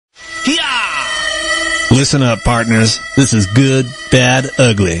Listen up, partners. This is Good, Bad,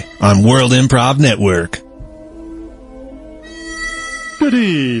 Ugly on World Improv Network. Good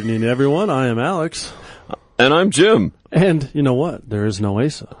evening, everyone. I am Alex. And I'm Jim. And you know what? There is no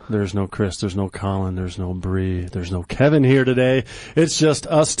Asa. There's no Chris. There's no Colin. There's no Bree. There's no Kevin here today. It's just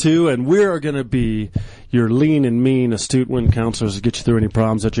us two, and we are going to be your lean and mean astute wind counselors to get you through any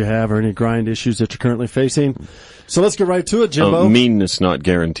problems that you have or any grind issues that you're currently facing. So let's get right to it, Jimbo. Meanness not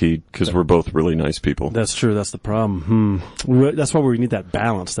guaranteed, because we're both really nice people. That's true. That's the problem. That's why we need that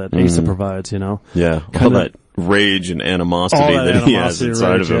balance that Asa provides, you know? Yeah. All that rage and animosity that he has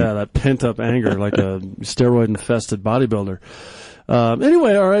inside of him. Yeah, that pent-up anger like a steroid-infested bodybuilder.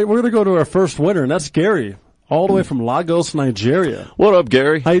 Anyway, all right, we're going to go to our first winner, and that's Gary, all the way from Lagos, Nigeria. What up,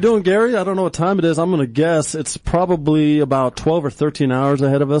 Gary? How you doing, Gary? I don't know what time it is. I'm going to guess it's probably about 12 or 13 hours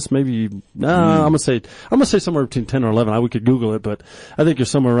ahead of us. Maybe, I'm going to say somewhere between 10 or 11. We could Google it, but I think you're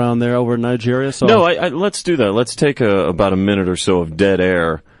somewhere around there over in Nigeria. So no, let's do that. Let's take about a minute or so of dead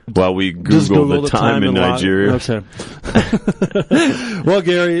air while we Google the time in Nigeria. Okay. Well,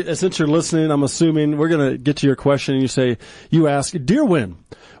 Gary, since you're listening, I'm assuming we're going to get to your question. And you ask, Dear Win,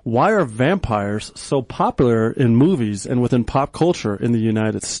 why are vampires so popular in movies and within pop culture in the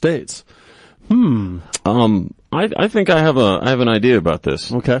United States? I think I have an idea about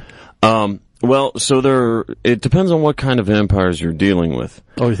this. Okay. Well, so it depends on what kind of vampires you're dealing with.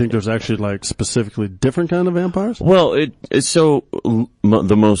 Oh, you think there's actually like specifically different kind of vampires? Well,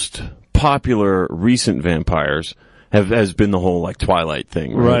 the most popular recent vampires has been the whole like Twilight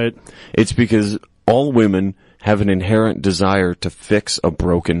thing, right? It's because all women have an inherent desire to fix a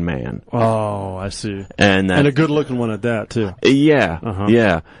broken man. Oh, I see. And a good-looking one at that too. Yeah,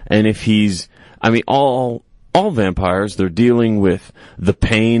 yeah. And if all vampires, they're dealing with the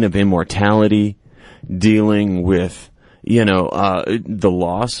pain of immortality, dealing with, the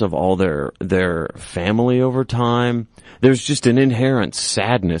loss of all their family over time. There's just an inherent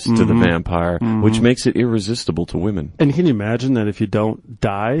sadness to the vampire, which makes it irresistible to women. And can you imagine that if you don't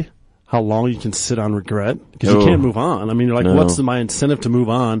die, how long you can sit on regret? Because you can't move on. I mean, you're like, what's my incentive to move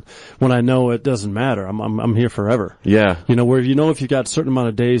on when I know it doesn't matter? I'm here forever. Yeah. If you've got a certain amount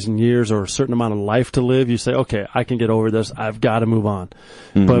of days and years or a certain amount of life to live, you say, okay, I can get over this. I've got to move on.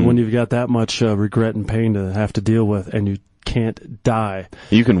 But when you've got that much regret and pain to have to deal with and you can't die,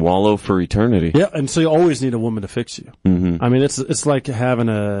 you can wallow for eternity. Yeah, and so you always need a woman to fix you. I mean, it's like having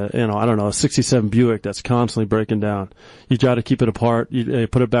a 67 Buick that's constantly breaking down. You got to keep it apart. You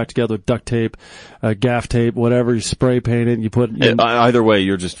put it back together with duct tape, gaff tape, whatever. You spray paint it. You put either way,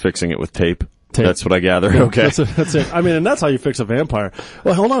 you're just fixing it with tape. That's what I gather. Yeah, okay. That's it. I mean, and that's how you fix a vampire.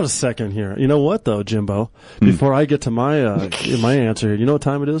 Well, hold on a second here. You know what, though, Jimbo? Before I get to my answer here, you know what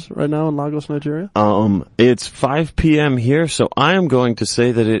time it is right now in Lagos, Nigeria? It's 5 p.m. here, so I am going to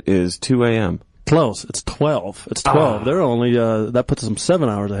say that it is 2 a.m. Close. It's 12. It's 12. They're only, that puts them 7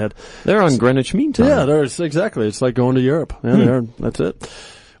 hours ahead. They're on Greenwich Mean Time. Yeah, exactly. It's like going to Europe. Yeah, that's it.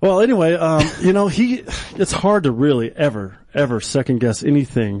 Well, anyway, it's hard to really ever second guess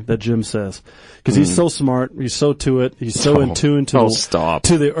anything that Jim says. Cause he's so smart, he's so to it, he's so in tune to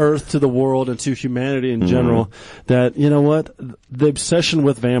the earth, to the world, and to humanity in general, that, you know what, the obsession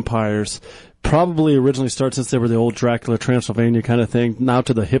with vampires probably originally started since they were the old Dracula, Transylvania kind of thing, now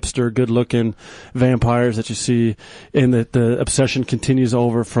to the hipster, good-looking vampires that you see, and that the obsession continues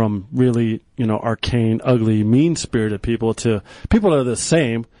over from really, arcane, ugly, mean-spirited people to people that are the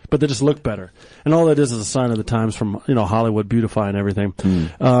same, but they just look better. And all that is a sign of the times from, Hollywood beautifying everything.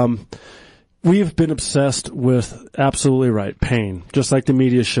 We've been obsessed with, absolutely right, pain. Just like the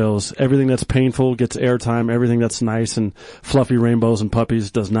media shows, everything that's painful gets airtime. Everything that's nice and fluffy rainbows and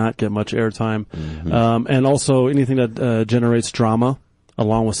puppies does not get much airtime. And also anything that generates drama,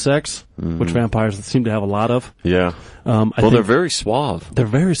 along with sex, which vampires seem to have a lot of. Yeah. They're very suave. They're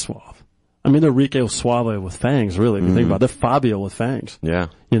very suave. I mean, they're Rico Suave with fangs, really, if you think about it. They're Fabio with fangs. Yeah.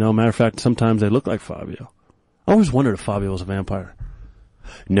 Matter of fact, sometimes they look like Fabio. I always wondered if Fabio was a vampire.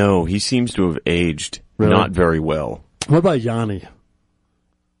 No, he seems to have aged not very well. What about Yanni?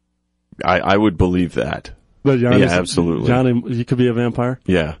 I would believe that. But yeah, absolutely. Yanni, he could be a vampire?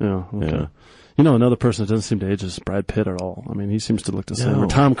 Yeah. Yeah. Okay. Yeah. Another person that doesn't seem to age is Brad Pitt at all. I mean, he seems to look the same. Or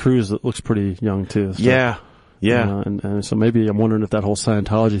Tom Cruise looks pretty young, too. So, yeah. and so maybe I'm wondering if that whole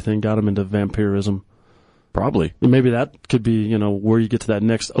Scientology thing got him into vampirism. Probably. And maybe that could be, where you get to that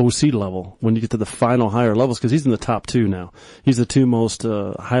next OC level, when you get to the final higher levels, because he's in the top 2 now. He's the 2 most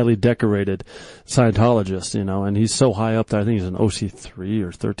highly decorated Scientologists, and he's so high up there. I think he's an OC 3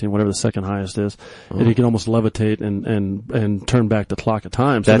 or 13, whatever the second highest is, and he can almost levitate and turn back the clock of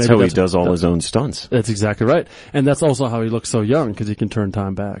time. So that's how he does all his own stunts. That's exactly right, and that's also how he looks so young, because he can turn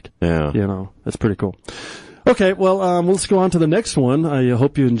time back. Yeah, that's pretty cool. Okay, well, let's go on to the next one. I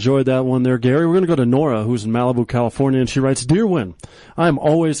hope you enjoyed that one there, Gary. We're going to go to Nora, who's in Malibu, California, and she writes, Dear Win, I am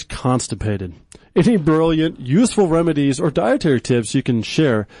always constipated. Any brilliant, useful remedies or dietary tips you can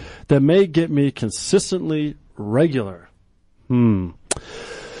share that may get me consistently regular? Well,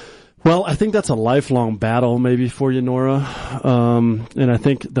 I think that's a lifelong battle maybe for you, Nora. And I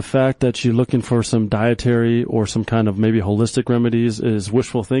think the fact that you're looking for some dietary or some kind of maybe holistic remedies is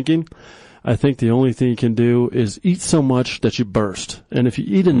wishful thinking. I think the only thing you can do is eat so much that you burst. And if you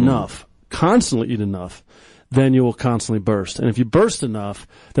eat enough, constantly eat enough, then you will constantly burst. And if you burst enough,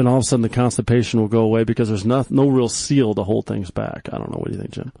 then all of a sudden the constipation will go away because there's no real seal to hold things back. I don't know. What do you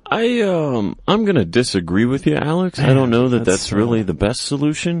think, Jim? I'm going to disagree with you, Alex. I don't know that's really the best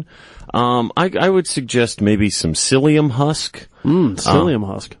solution. I would suggest maybe some psyllium husk. Psyllium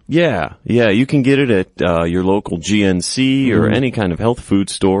husk. Yeah. You can get it at your local GNC or any kind of health food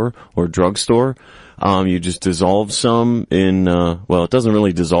store or drugstore. You just dissolve some in, it doesn't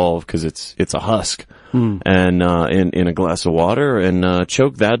really dissolve because it's a husk. And, in a glass of water and,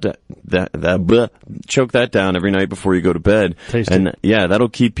 choke that down every night before you go to bed. Tasty. And that'll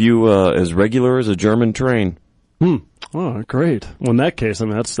keep you, as regular as a German train. Oh, great. Well, in that case, I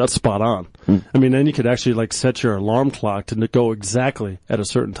mean, that's spot on. I mean, then you could actually set your alarm clock to go exactly at a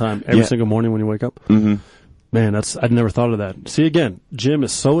certain time every single morning when you wake up. Mm-hmm. Man, I'd never thought of that. See, again, Jim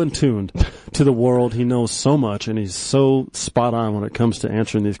is so in tuned to the world. He knows so much, and he's so spot on when it comes to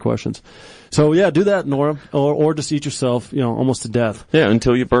answering these questions. So, do that, Nora, or just eat yourself, almost to death. Yeah,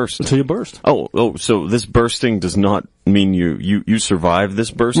 until you burst. Until you burst. Oh, so this bursting does not mean you survive this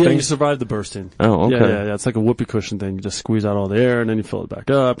bursting? Yeah, you survive the bursting. Oh, okay. Yeah. It's like a whoopee cushion thing. You just squeeze out all the air, and then you fill it back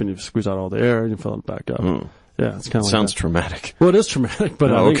up, and you squeeze out all the air, and you fill it back up. Mm. Yeah, it's kind of sounds traumatic. Well, it is traumatic,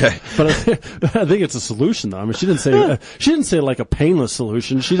 but I think it's a solution, though. I mean, she didn't say like a painless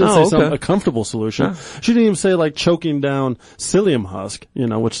solution. She didn't say a comfortable solution. She didn't even say choking down psyllium husk,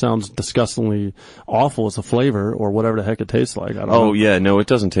 which sounds disgustingly awful as a flavor or whatever the heck it tastes like. I don't know. Yeah, no, it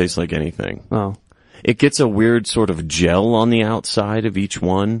doesn't taste like anything. Oh. It gets a weird sort of gel on the outside of each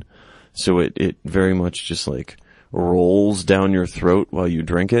one, so it very much just rolls down your throat while you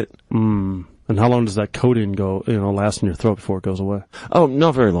drink it. And how long does that coating last in your throat before it goes away? Oh,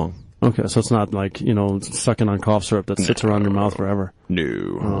 not very long. Okay, so it's not sucking on cough syrup that sits around your mouth forever.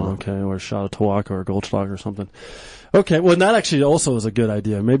 No. Oh, okay, or a shot of Tawaka or Goldschlag or something. Okay, well, that actually also is a good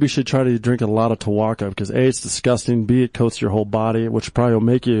idea. Maybe you should try to drink a lot of Tawaka because A, it's disgusting, B, it coats your whole body, which probably will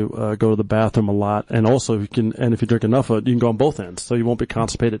make you go to the bathroom a lot. And also, if you drink enough of it, you can go on both ends, so you won't be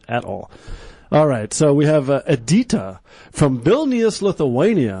constipated at all. All right, so we have Edita from Vilnius,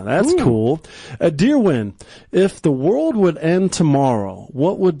 Lithuania. That's cool. Dear Win, if the world would end tomorrow,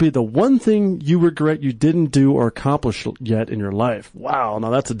 what would be the one thing you regret you didn't do or accomplish yet in your life? Wow, now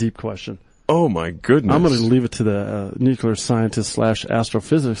that's a deep question. Oh, my goodness. I'm going to leave it to the nuclear scientist /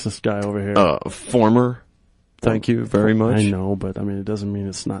 astrophysicist guy over here. Former. Thank you very much. I know, but I mean, it doesn't mean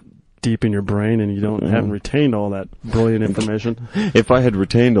it's not deep in your brain and you haven't retained all that brilliant information. If I had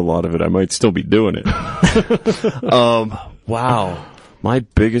retained a lot of it, I might still be doing it. Wow. My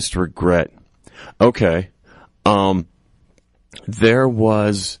biggest regret. Okay. There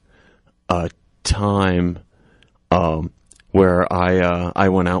was a time, where I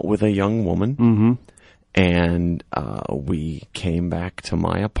went out with a young woman and, we came back to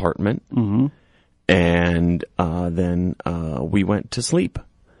my apartment and, then, we went to sleep.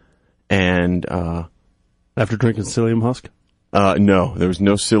 And, after drinking psyllium husk? No, there was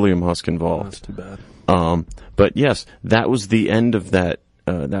no psyllium husk involved. Oh, that's too bad. But yes, that was the end of that,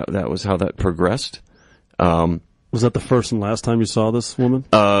 that was how that progressed. Was that the first and last time you saw this woman?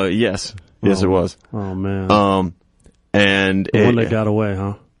 Yes. Yes, it was. Oh, man. And the one that got away,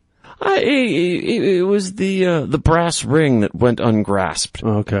 huh? It was the brass ring that went ungrasped.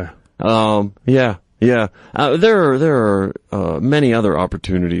 Okay. Yeah. There are many other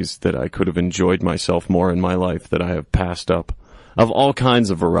opportunities that I could have enjoyed myself more in my life that I have passed up, of all kinds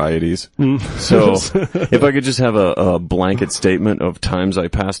of varieties. So, if I could just have a blanket statement of times I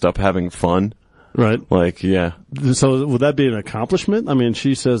passed up having fun. Right. Yeah. So would that be an accomplishment? I mean,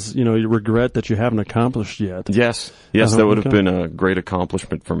 she says, you regret that you haven't accomplished yet. Yes, that would have been a great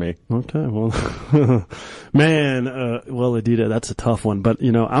accomplishment for me. Okay, well, man, Edita, that's a tough one. But,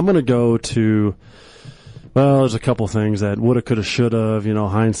 I'm going to go to Well, there's a couple things that woulda, coulda, shoulda,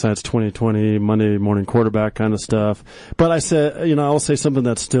 hindsight's 20/20, Monday morning quarterback kind of stuff. But I said, I'll say something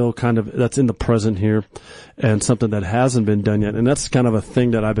that's still that's in the present here and something that hasn't been done yet. And that's kind of a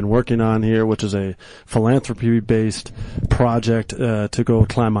thing that I've been working on here, which is a philanthropy-based project, to go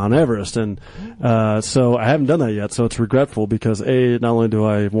climb Mount Everest. And, so I haven't done that yet. So it's regretful because not only do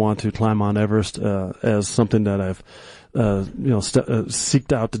I want to climb Mount Everest, as something that I've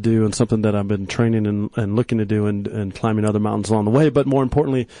seeked out to do and something that I've been training and looking to do and climbing other mountains along the way, but more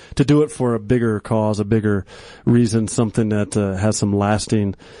importantly, to do it for a bigger cause, a bigger reason, something that has some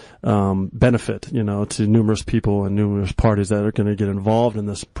lasting benefit, to numerous people and numerous parties that are going to get involved in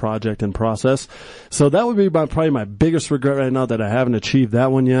this project and process. So that would be probably my biggest regret right now, that I haven't achieved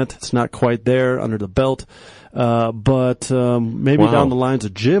that one yet. It's not quite there under the belt, but maybe down the lines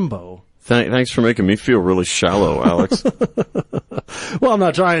of Jimbo. Thanks for making me feel really shallow, Alex. Well, I'm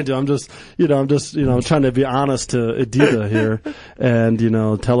not trying to. I'm just trying to be honest to Editha here and,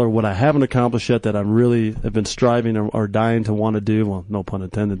 tell her what I haven't accomplished yet that I really have been striving or dying to want to do. Well, no pun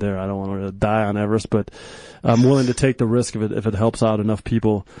intended there. I don't want her to die on Everest, but I'm willing to take the risk of it if it helps out enough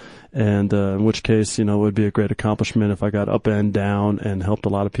people. And, in which case, it would be a great accomplishment if I got up and down and helped a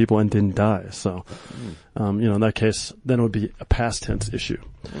lot of people and didn't die. So, in that case, then it would be a past tense issue.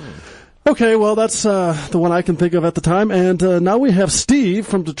 Okay, well, that's the one I can think of at the time. And now we have Steve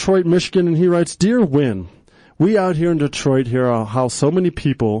from Detroit, Michigan, and he writes, Dear Win, we out here in Detroit hear how so many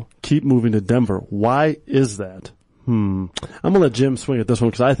people keep moving to Denver. Why is that? I'm going to let Jim swing at this one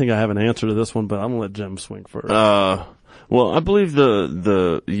because I think I have an answer to this one, but I'm going to let Jim swing first. Well, I believe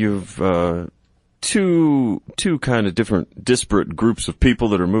you've two kind of different disparate groups of people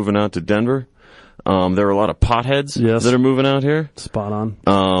that are moving out to Denver. There are a lot of potheads that are moving out here. Spot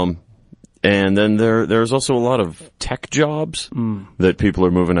on. And then there's also a lot of tech jobs that people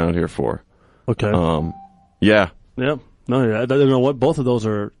are moving out here for. Okay. Yeah. Yep. No, I don't know what. Both of those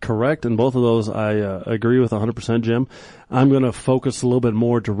are correct, and both of those I agree with 100%, Jim. I'm going to focus a little bit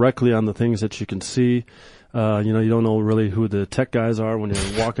more directly on the things that you can see. You don't know really who the tech guys are when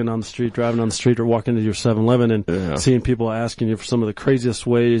you're walking on the street, driving on the street, or walking into your 7-Eleven and seeing people asking you for some of the craziest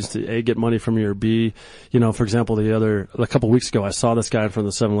ways to A, get money from you, or B, for example, a couple of weeks ago, I saw this guy in front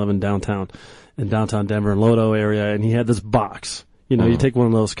of the 7-Eleven in downtown Denver and Lodo area, and he had this box. You take one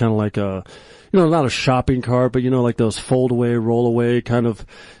of those kind of like not a shopping cart, but like those fold away, roll away kind of,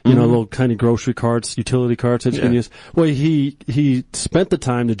 little tiny grocery carts, utility carts that you can use. Well, he spent the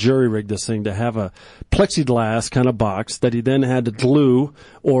time to jury rig this thing to have a plexiglass kind of box that he then had to glue,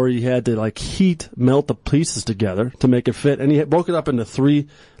 or he had to melt the pieces together to make it fit. And he broke it up into 3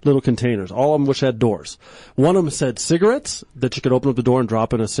 little containers, all of them which had doors. One of them said cigarettes, that you could open up the door and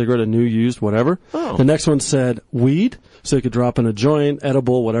drop in a cigarette, a new, used, whatever. Oh. The next one said weed, so you could drop in a joint,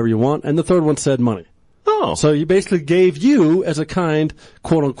 edible, whatever you want. And the third one said money. Oh. So he basically gave you, as a kind,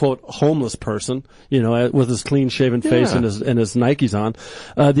 quote unquote, homeless person, with his clean shaven face and his Nikes on,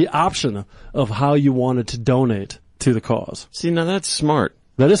 the option of how you wanted to donate to the cause. See, now that's smart.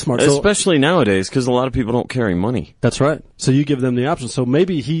 That is smart. Especially nowadays, because a lot of people don't carry money. That's right. So you give them the option. So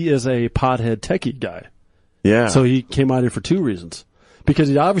maybe he is a pothead techie guy. Yeah. So he came out here for 2 reasons. Because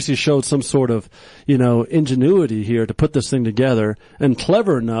he obviously showed some sort of, ingenuity here to put this thing together, and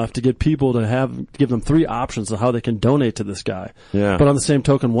clever enough to get people to give them 3 options of how they can donate to this guy. Yeah. But on the same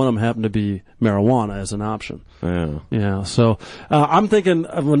token, one of them happened to be marijuana as an option. Yeah. Yeah. So, I'm thinking,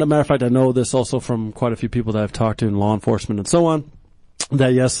 as a matter of fact, I know this also from quite a few people that I've talked to in law enforcement and so on,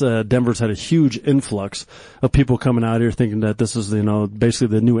 that yes, Denver's had a huge influx of people coming out here thinking that this is, basically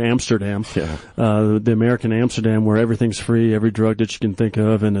the new Amsterdam. Yeah. The American Amsterdam, where everything's free, every drug that you can think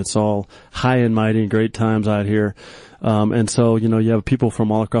of, and it's all high and mighty and great times out here. And so, you have people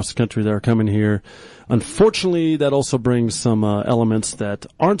from all across the country that are coming here. Unfortunately, that also brings some elements that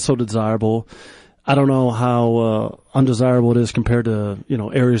aren't so desirable. I don't know how undesirable it is compared to,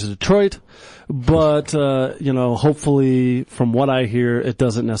 areas of Detroit, but, hopefully from what I hear, it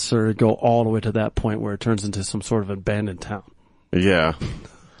doesn't necessarily go all the way to that point where it turns into some sort of abandoned town. Yeah.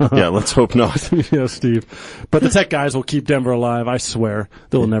 Yeah, let's hope not. Yeah, Steve. But the tech guys will keep Denver alive, I swear.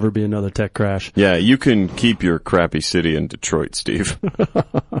 There will never be another tech crash. Yeah, you can keep your crappy city in Detroit, Steve.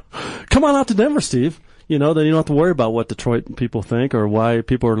 Come on out to Denver, Steve. Then you don't have to worry about what Detroit people think or why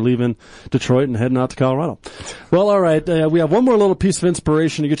people are leaving Detroit and heading out to Colorado. Well, all right. We have one more little piece of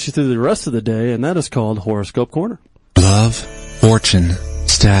inspiration to get you through the rest of the day, and that is called Horoscope Corner. Love, fortune,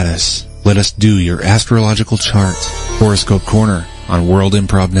 status. Let us do your astrological chart. Horoscope Corner on World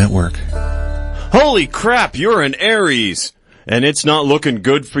Improv Network. Holy crap, you're an Aries. And it's not looking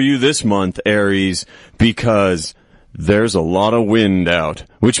good for you this month, Aries, because there's a lot of wind out,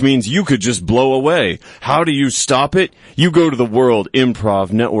 which means you could just blow away. How do you stop it? You go to the World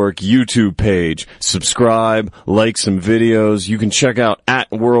Improv Network YouTube page, subscribe, like some videos. You can check out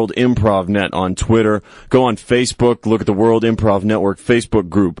 @World Improv Net on Twitter. Go on Facebook, look at the World Improv Network Facebook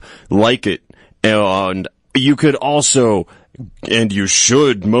group, like it. And you could also, and you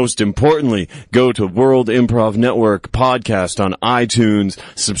should, most importantly, go to World Improv Network podcast on iTunes,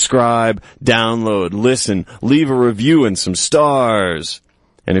 subscribe, download, listen, leave a review and some stars.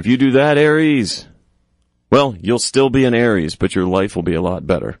 And if you do that, Aries, well, you'll still be an Aries, but your life will be a lot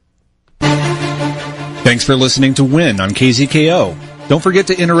better. Thanks for listening to Win on KZKO. Don't forget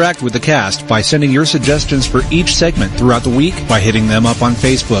to interact with the cast by sending your suggestions for each segment throughout the week by hitting them up on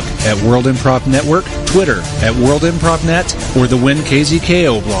Facebook at World Improv Network, Twitter at World Improv Net, or the Win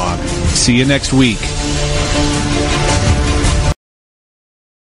KZKO blog. See you next week.